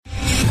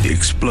The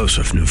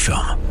explosive new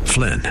film,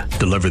 Flynn,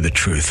 deliver the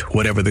truth,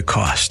 whatever the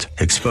cost,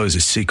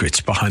 exposes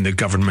secrets behind the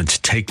government's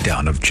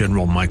takedown of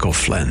General Michael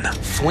Flynn.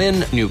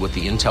 Flynn knew what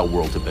the intel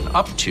world had been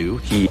up to.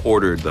 He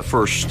ordered the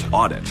first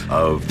audit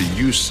of the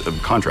use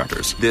of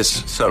contractors.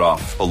 This set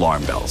off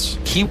alarm bells.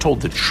 He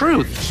told the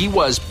truth. He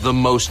was the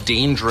most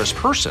dangerous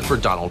person for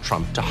Donald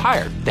Trump to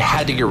hire. They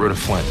had to get rid of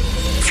Flynn.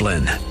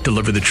 Flynn,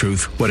 deliver the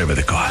truth, whatever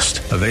the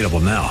cost. Available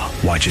now.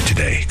 Watch it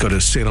today. Go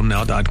to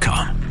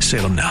salemnow.com.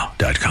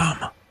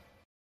 salemnow.com.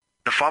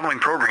 The following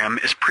program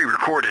is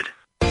pre-recorded.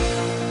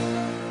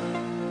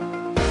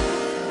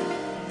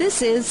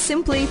 This is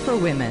Simply for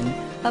Women,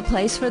 a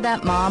place for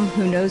that mom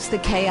who knows the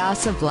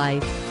chaos of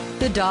life,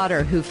 the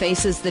daughter who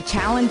faces the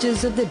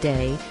challenges of the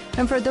day,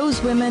 and for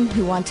those women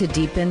who want to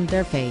deepen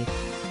their faith.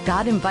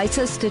 God invites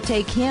us to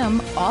take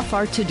Him off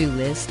our to-do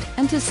list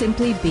and to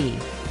simply be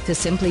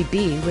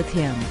with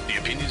Him. The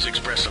opinions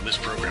expressed on this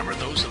program are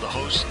those of the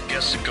hosts,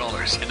 guests, and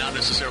callers, and not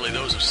necessarily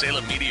those of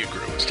Salem Media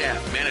Group,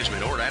 staff,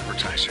 management, or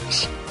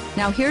advertisers.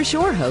 Now here's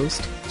your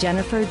host,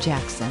 Jennifer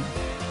Jackson.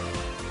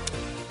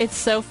 It's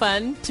so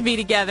fun to be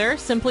together,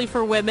 Simply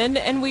for Women,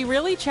 and we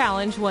really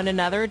challenge one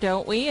another,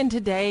 don't we? And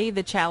today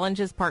the challenge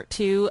is part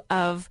 2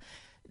 of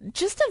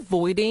just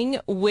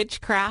avoiding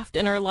witchcraft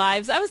in our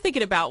lives. I was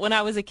thinking about when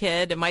I was a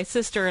kid and my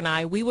sister and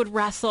I, we would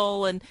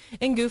wrestle and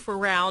goof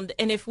around.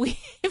 And if we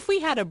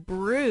had a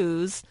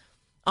bruise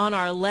on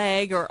our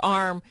leg or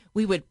arm,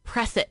 we would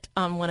press it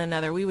on one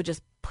another. We would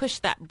just push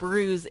that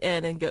bruise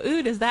in and go,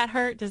 ooh, does that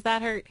hurt? Does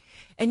that hurt?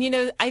 And, you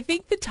know, I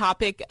think the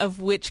topic of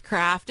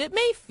witchcraft, it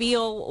may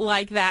feel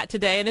like that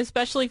today, and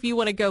especially if you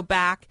want to go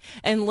back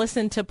and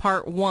listen to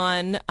part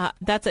 1,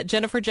 that's at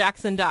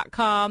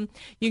jenniferjackson.com.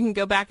 You can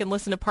go back and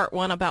listen to part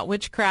 1 about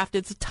witchcraft.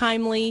 It's a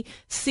timely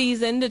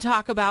season to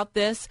talk about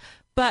this,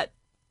 but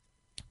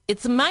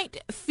it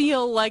might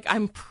feel like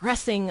I'm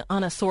pressing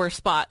on a sore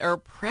spot or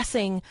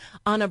pressing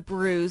on a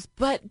bruise,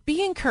 but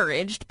be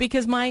encouraged,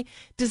 because my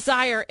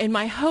desire and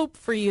my hope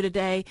for you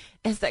today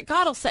is that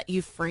God will set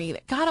you free,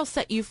 that God will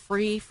set you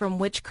free from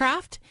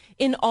witchcraft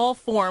in all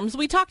forms.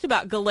 We talked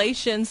about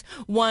Galatians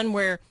 1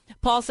 where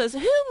Paul says,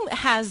 whom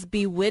has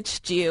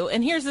bewitched you?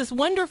 And here's this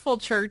wonderful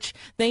church.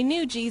 They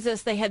knew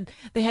Jesus. They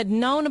had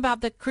known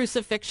about the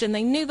crucifixion.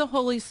 They knew the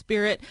Holy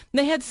Spirit.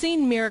 They had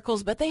seen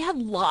miracles, but they had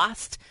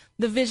lost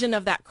the vision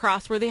of that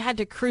cross where they had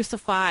to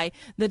crucify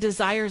the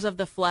desires of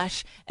the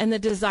flesh and the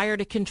desire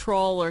to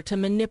control or to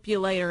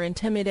manipulate or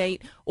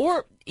intimidate,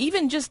 or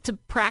even just to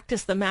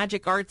practice the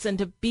magic arts and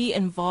to be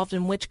involved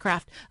in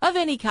witchcraft of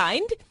any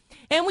kind.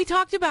 And we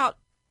talked about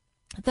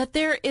that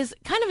there is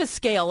kind of a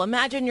scale.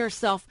 Imagine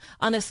yourself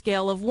on a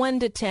scale of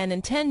 1 to 10,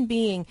 and 10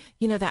 being,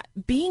 you know, that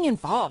being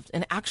involved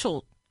in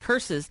actual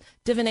curses,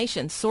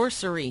 divination,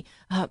 sorcery,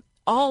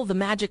 all the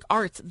magic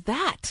arts.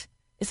 That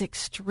is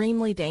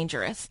extremely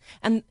dangerous.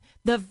 And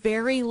the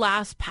very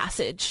last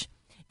passage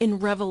in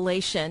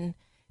Revelation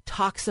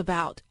talks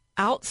about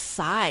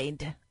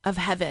outside of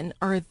heaven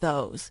are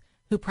those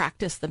who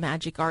practice the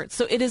magic arts.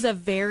 So it is a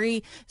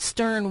very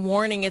stern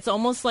warning. It's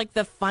almost like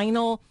the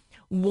final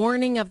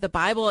warning of the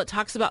Bible. It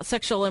talks about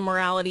sexual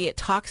immorality. It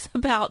talks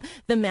about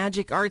the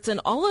magic arts and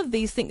all of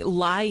these things,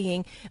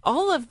 lying,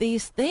 all of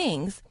these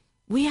things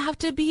we have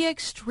to be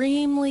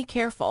extremely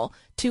careful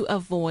to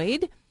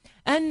avoid.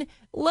 And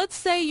let's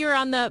say you're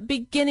on the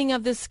beginning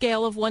of this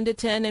scale of 1 to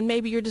 10, and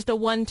maybe you're just a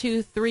 1,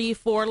 2, 3,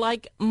 4,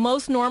 like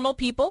most normal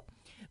people.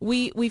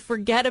 We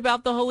forget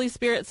about the Holy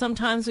Spirit.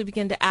 Sometimes we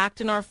begin to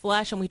act in our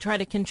flesh, and we try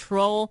to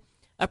control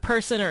a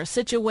person or a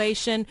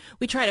situation.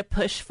 We try to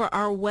push for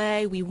our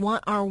way. We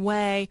want our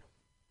way.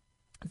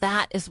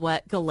 That is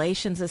what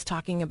Galatians is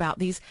talking about,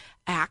 these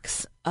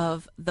acts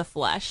of the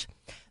flesh.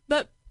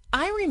 But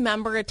I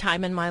remember a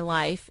time in my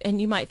life,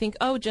 and you might think,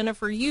 oh,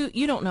 Jennifer,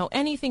 you don't know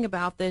anything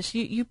about this.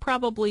 You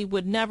probably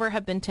would never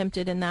have been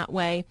tempted in that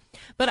way.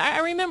 But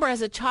I remember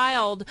as a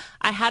child,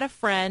 I had a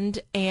friend,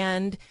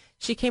 and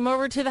she came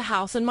over to the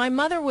house, and my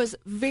mother was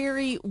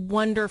very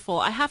wonderful.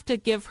 I have to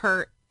give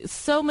her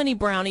so many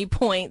brownie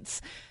points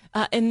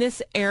in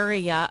this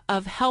area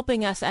of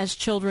helping us as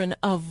children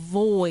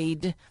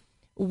avoid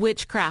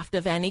witchcraft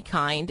of any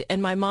kind.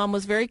 And my mom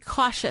was very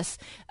cautious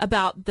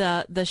about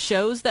the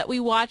shows that we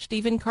watched,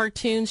 even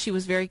cartoons. She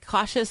was very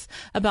cautious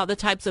about the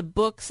types of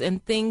books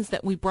and things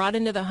that we brought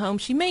into the home.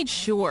 She made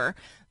sure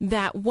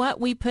that what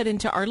we put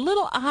into our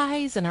little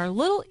eyes and our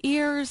little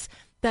ears,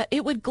 that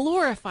it would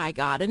glorify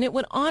God and it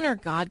would honor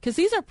God, because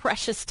these are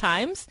precious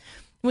times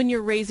when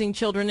you're raising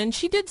children. And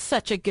she did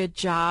such a good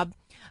job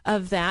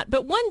of that.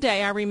 But one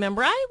day I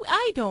remember,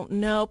 I don't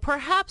know,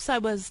 perhaps I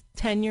was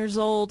 10 years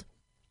old,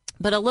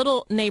 but a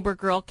little neighbor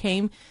girl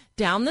came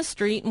down the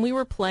street, and we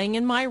were playing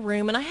in my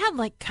room, and I had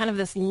like kind of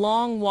this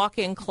long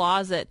walk-in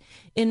closet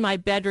in my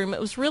bedroom. It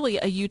was really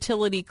a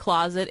utility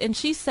closet. And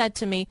she said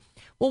to me,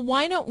 well,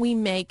 why don't we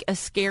make a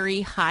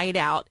scary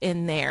hideout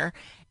in there?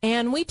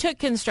 And we took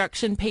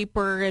construction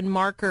paper and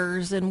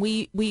markers, and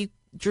we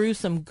drew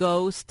some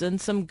ghosts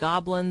and some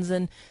goblins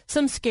and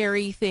some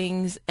scary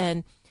things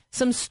and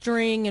some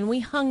string, and we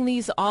hung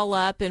these all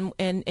up,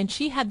 and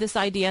she had this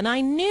idea. And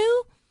I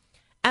knew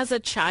as a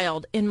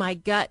child, in my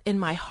gut, in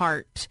my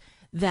heart,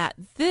 that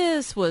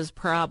this was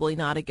probably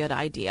not a good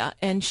idea.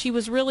 And she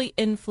was really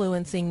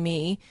influencing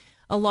me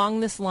along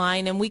this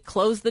line. And we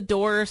closed the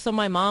door so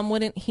my mom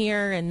wouldn't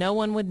hear and no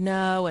one would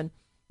know. And,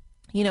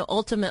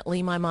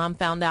 ultimately my mom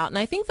found out. And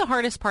I think the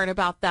hardest part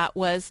about that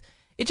was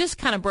it just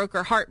kind of broke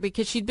her heart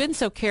because she'd been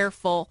so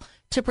careful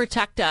to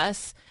protect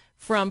us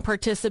from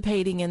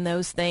participating in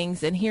those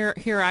things. And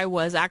here I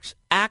was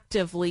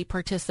actively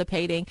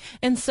participating.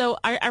 And so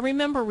I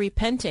remember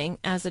repenting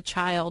as a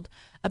child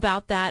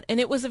about that. And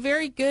it was a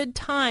very good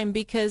time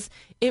because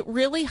it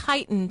really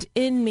heightened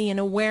in me an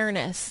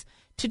awareness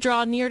to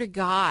draw near to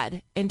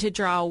God and to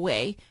draw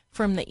away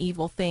from the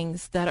evil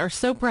things that are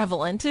so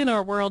prevalent in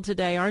our world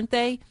today, aren't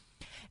they?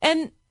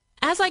 And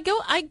as I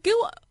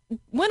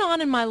went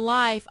on in my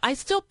life, I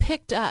still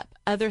picked up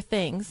other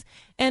things.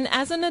 And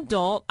as an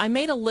adult, I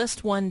made a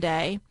list one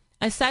day.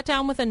 I sat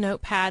down with a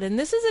notepad, and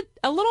this is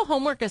a little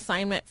homework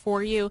assignment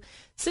for you.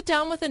 Sit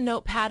down with a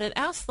notepad and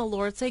ask the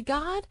Lord, say,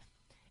 God,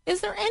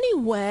 is there any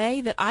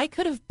way that I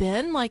could have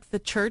been like the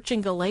church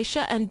in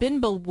Galatia and been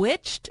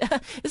bewitched?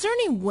 Is there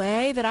any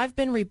way that I've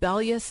been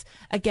rebellious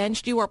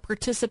against you or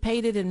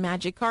participated in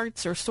magic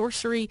arts or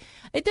sorcery?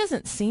 It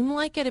doesn't seem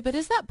like it, but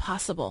is that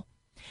possible?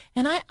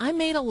 And I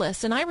made a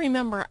list, and I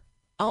remember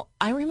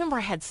I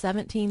had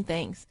 17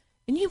 things.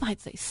 And you might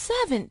say,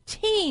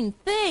 17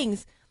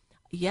 things.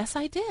 Yes,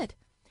 I did.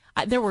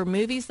 There were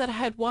movies that I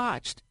had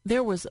watched.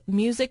 There was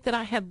music that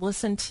I had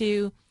listened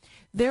to.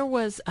 There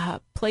was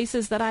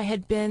places that I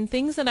had been,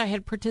 things that I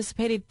had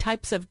participated,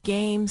 types of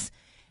games.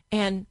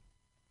 And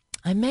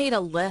I made a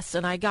list,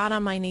 and I got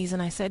on my knees,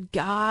 and I said,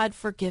 God,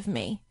 forgive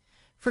me.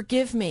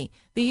 Forgive me.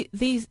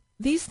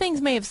 These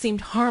things may have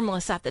seemed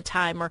harmless at the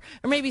time, or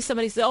maybe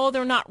somebody said, oh,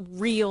 they're not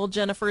real,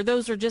 Jennifer.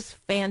 Those are just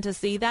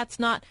fantasy. That's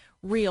not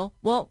real.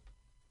 Well,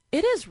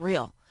 it is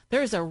real.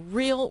 There is a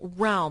real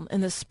realm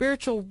in the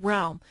spiritual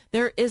realm.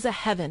 There is a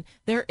heaven.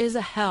 There is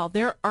a hell.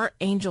 There are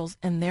angels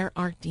and there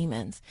are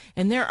demons.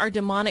 And there are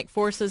demonic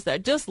forces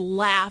that just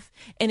laugh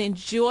and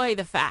enjoy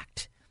the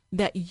fact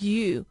that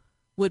you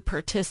would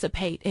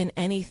participate in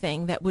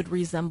anything that would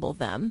resemble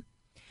them.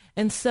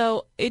 And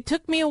so it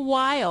took me a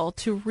while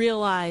to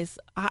realize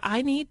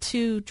I need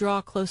to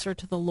draw closer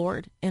to the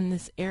Lord in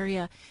this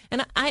area.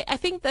 And I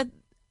think that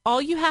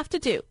all you have to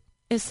do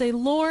is say,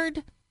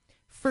 Lord,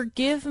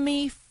 forgive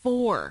me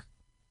for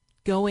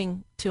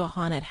going to a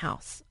haunted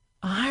house.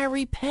 I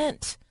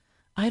repent.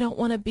 I don't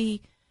want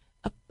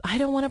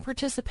to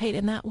participate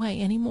in that way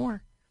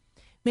anymore.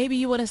 Maybe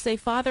you want to say,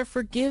 Father,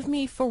 forgive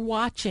me for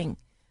watching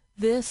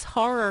this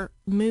horror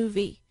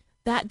movie.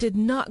 That did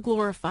not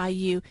glorify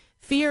you.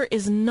 Fear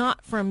is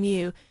not from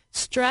you.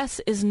 Stress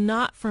is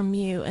not from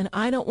you. And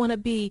I don't want to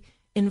be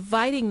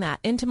inviting that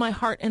into my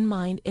heart and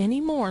mind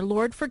anymore.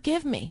 Lord,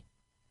 forgive me.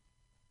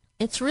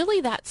 It's really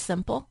that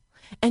simple.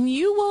 And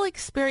you will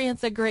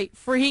experience a great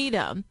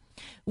freedom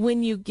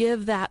when you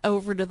give that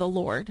over to the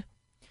Lord.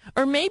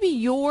 Or maybe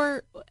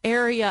your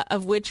area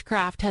of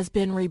witchcraft has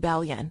been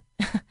rebellion,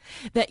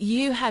 that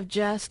you have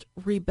just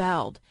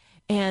rebelled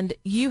and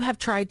you have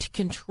tried to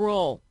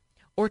control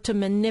or to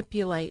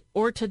manipulate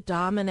or to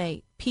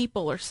dominate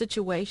people or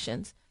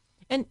situations.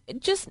 And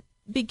just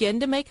begin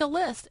to make a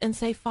list and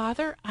say,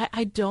 Father,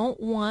 I don't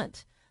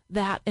want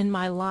that in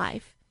my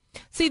life.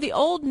 See, the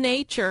old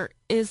nature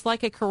is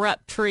like a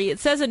corrupt tree. It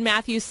says in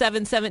Matthew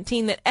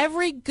 7:17 that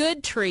every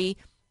good tree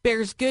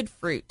bears good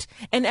fruit,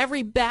 and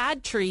every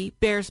bad tree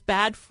bears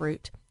bad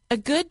fruit. A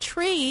good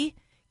tree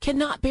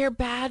cannot bear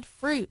bad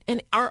fruit.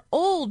 And our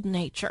old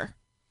nature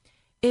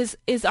is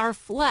our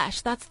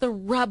flesh. That's the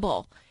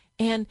rebel.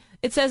 And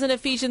it says in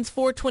Ephesians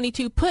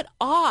 4:22, put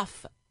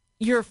off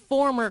your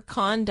former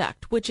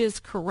conduct, which is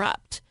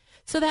corrupt.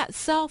 So that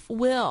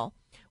self-will,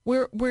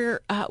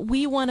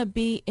 we want to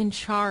be in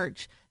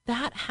charge.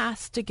 That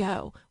has to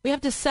go. We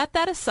have to set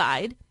that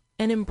aside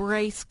and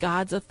embrace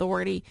God's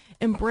authority,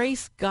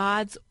 embrace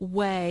God's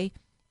way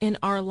in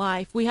our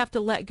life. We have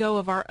to let go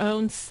of our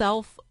own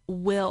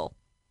self-will.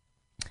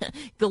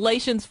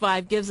 Galatians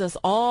 5 gives us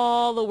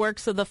all the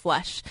works of the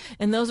flesh,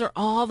 and those are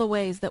all the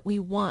ways that we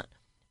want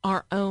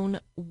our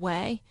own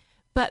way.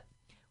 But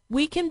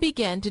we can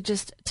begin to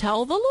just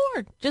tell the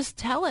Lord, just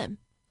tell him,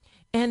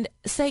 and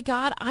say,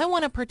 God, I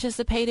want to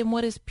participate in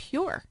what is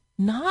pure,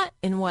 not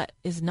in what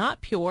is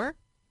not pure.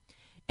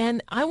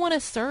 And I want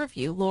to serve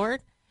you,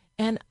 Lord,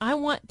 and I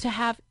want to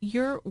have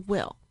your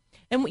will.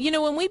 And,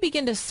 when we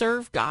begin to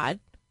serve God,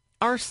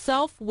 our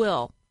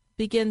self-will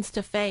begins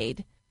to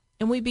fade,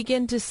 and we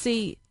begin to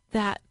see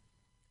that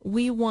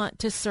we want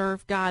to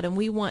serve God, and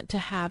we want to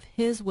have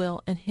his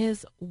will and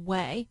his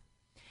way.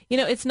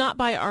 It's not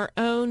by our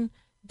own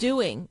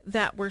doing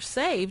that we're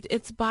saved.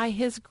 It's by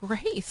his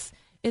grace.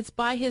 It's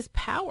by his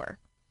power.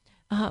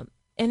 And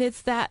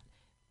it's that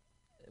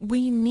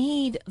we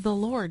need the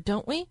Lord,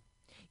 don't we?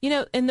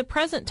 In the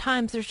present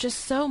times, there's just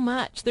so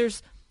much.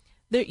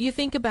 You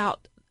think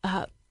about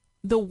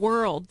the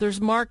world. There's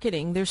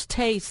marketing. There's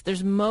taste.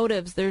 There's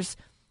motives. There's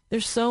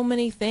so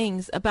many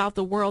things about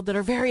the world that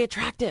are very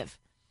attractive.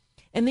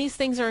 And these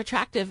things are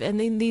attractive. And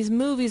then these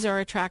movies are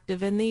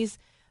attractive. And these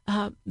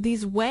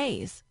these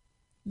ways,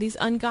 these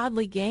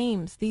ungodly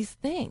games, these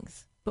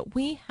things. But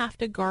we have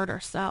to guard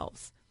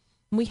ourselves.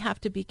 We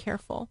have to be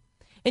careful.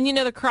 And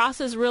the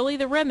cross is really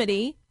the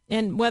remedy,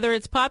 and whether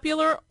it's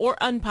popular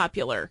or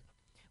unpopular,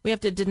 we have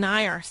to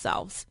deny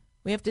ourselves.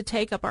 We have to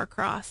take up our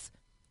cross.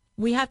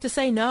 We have to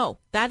say no.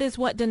 That is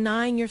what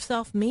denying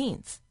yourself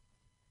means.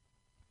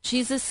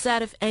 Jesus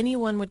said, if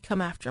anyone would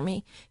come after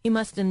me, he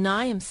must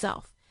deny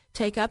himself,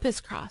 take up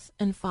his cross,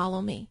 and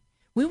follow me.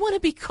 We want to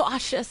be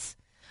cautious.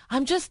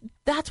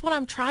 That's what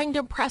I'm trying to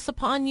impress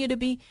upon you, to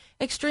be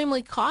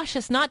extremely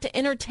cautious, not to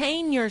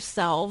entertain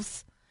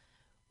yourselves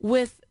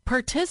with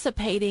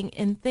participating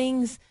in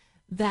things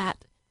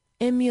that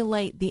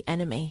emulate the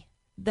enemy.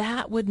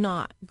 That would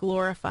not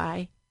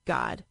glorify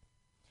God.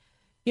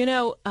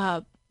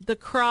 The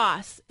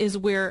cross is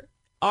where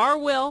our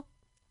will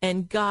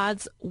and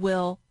God's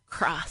will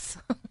cross.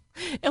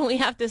 And we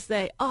have to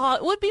say,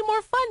 it would be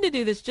more fun to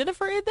do this,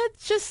 Jennifer.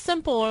 That's just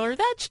simple, or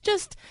that's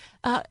just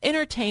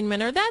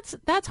entertainment, or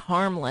that's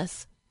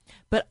harmless.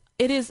 But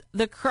it is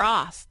the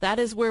cross. That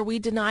is where we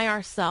deny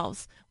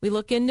ourselves. We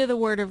look into the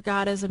Word of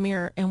God as a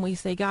mirror, and we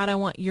say, God, I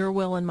want your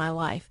will in my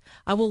life.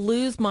 I will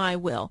lose my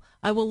will.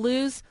 I will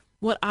lose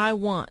what I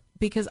want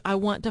because I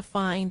want to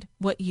find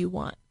what you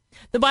want.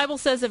 The Bible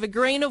says if a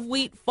grain of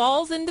wheat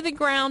falls into the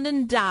ground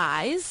and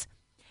dies,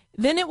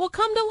 then it will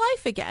come to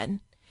life again.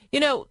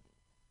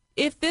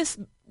 If this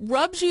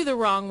rubs you the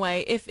wrong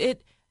way, if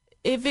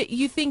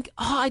you think,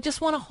 I just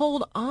want to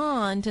hold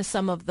on to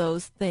some of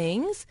those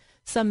things,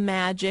 some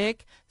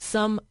magic,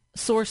 some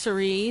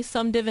sorcery,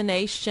 some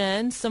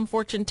divination, some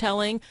fortune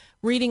telling,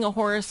 reading a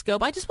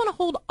horoscope, I just want to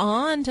hold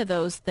on to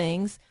those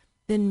things,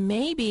 then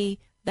maybe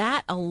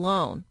that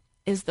alone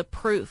is the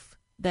proof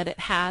that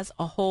it has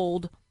a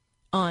hold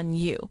on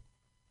you.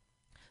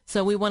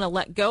 So we want to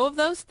let go of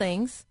those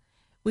things.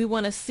 We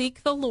want to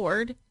seek the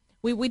Lord.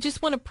 We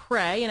just want to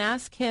pray and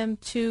ask him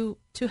to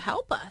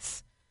help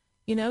us,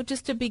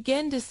 just to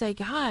begin to say,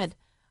 God,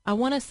 I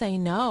want to say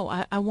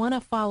no. I want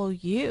to follow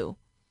you,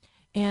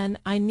 and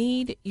I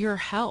need your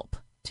help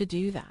to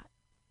do that.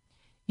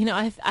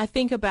 I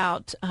think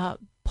about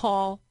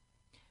Paul,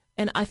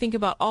 and I think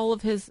about all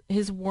of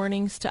his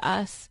warnings to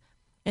us,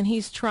 and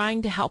he's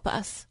trying to help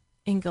us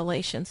in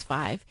Galatians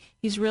 5.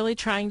 He's really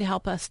trying to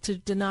help us to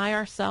deny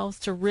ourselves,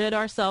 to rid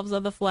ourselves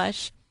of the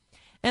flesh.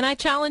 And I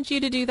challenge you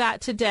to do that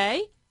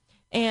today,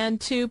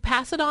 and to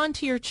pass it on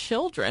to your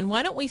children.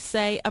 Why don't we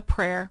say a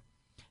prayer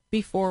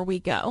before we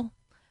go?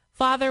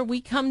 Father,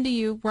 we come to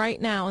you right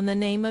now in the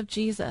name of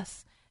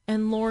Jesus.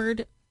 And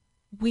Lord,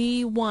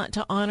 we want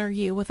to honor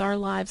you with our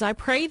lives. I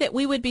pray that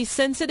we would be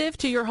sensitive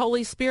to your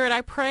Holy Spirit.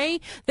 I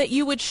pray that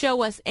you would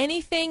show us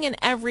anything and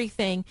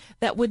everything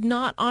that would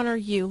not honor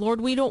you.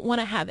 Lord, we don't want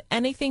to have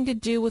anything to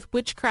do with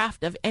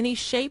witchcraft of any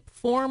shape,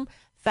 form,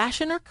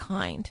 fashion, or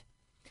kind.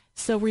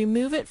 So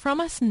remove it from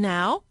us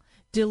now.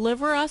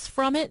 Deliver us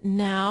from it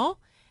now,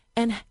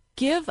 and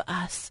give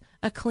us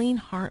a clean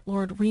heart,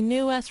 Lord.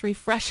 Renew us,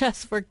 refresh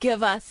us,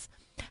 forgive us.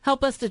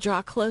 Help us to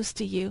draw close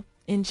to you.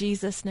 In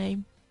Jesus'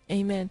 name,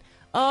 amen.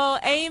 Oh,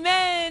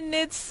 amen.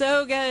 It's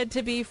so good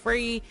to be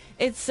free.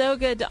 It's so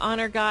good to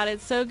honor God.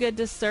 It's so good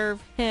to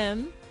serve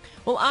him.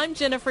 Well, I'm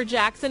Jennifer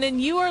Jackson,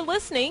 and you are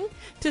listening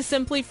to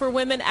Simply for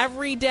Women.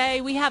 Every day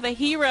we have a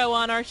hero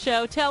on our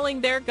show telling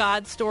their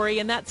God story,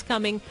 and that's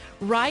coming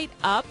right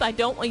up. I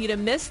don't want you to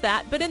miss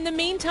that. But in the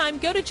meantime,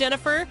 go to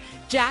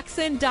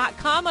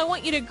JenniferJackson.com. I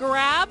want you to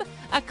grab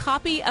a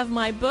copy of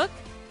my book,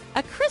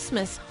 A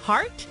Christmas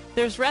Heart.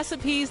 There's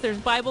recipes, there's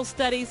Bible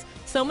studies,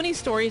 so many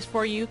stories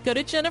for you. Go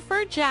to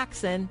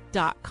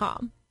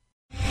JenniferJackson.com.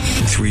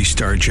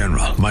 3-star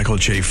General Michael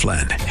J.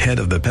 Flynn, head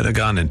of the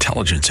Pentagon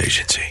Intelligence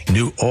Agency,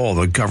 knew all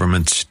the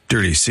government's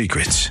dirty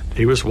secrets.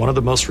 He was one of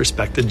the most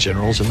respected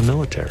generals in the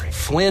military.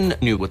 Flynn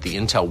knew what the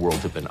intel world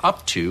had been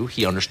up to.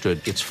 He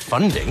understood its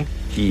funding.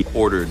 He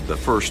ordered the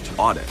first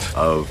audit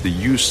of the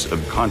use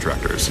of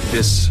contractors.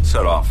 This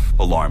set off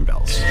alarm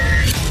bells.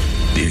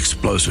 The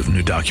explosive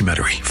new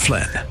documentary,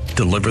 Flynn,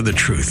 Deliver the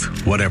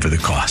Truth, Whatever the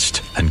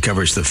Cost,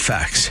 uncovers the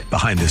facts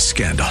behind this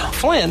scandal.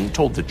 Flynn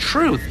told the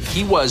truth.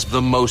 He was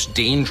the most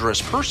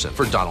dangerous person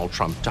for Donald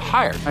Trump to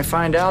hire. I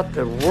find out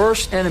the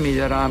worst enemy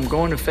that I'm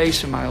going to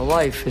face in my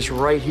life is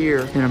right here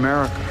in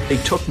America. They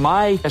took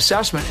my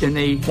assessment and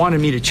they wanted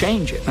me to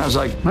change it. And I was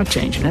like, I'm not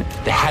changing it.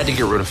 They had to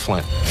get rid of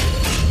Flynn.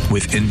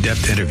 With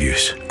in-depth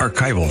interviews,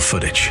 archival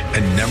footage,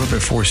 and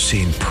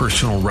never-before-seen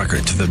personal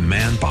records of the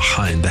man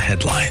behind the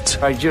headlines.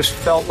 I just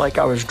felt like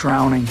I was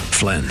drowning.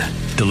 Flynn,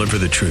 Deliver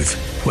the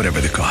Truth, Whatever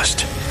the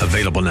Cost.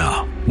 Available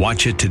now.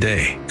 Watch it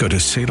today. Go to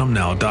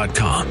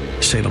salemnow.com.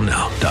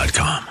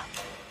 salemnow.com.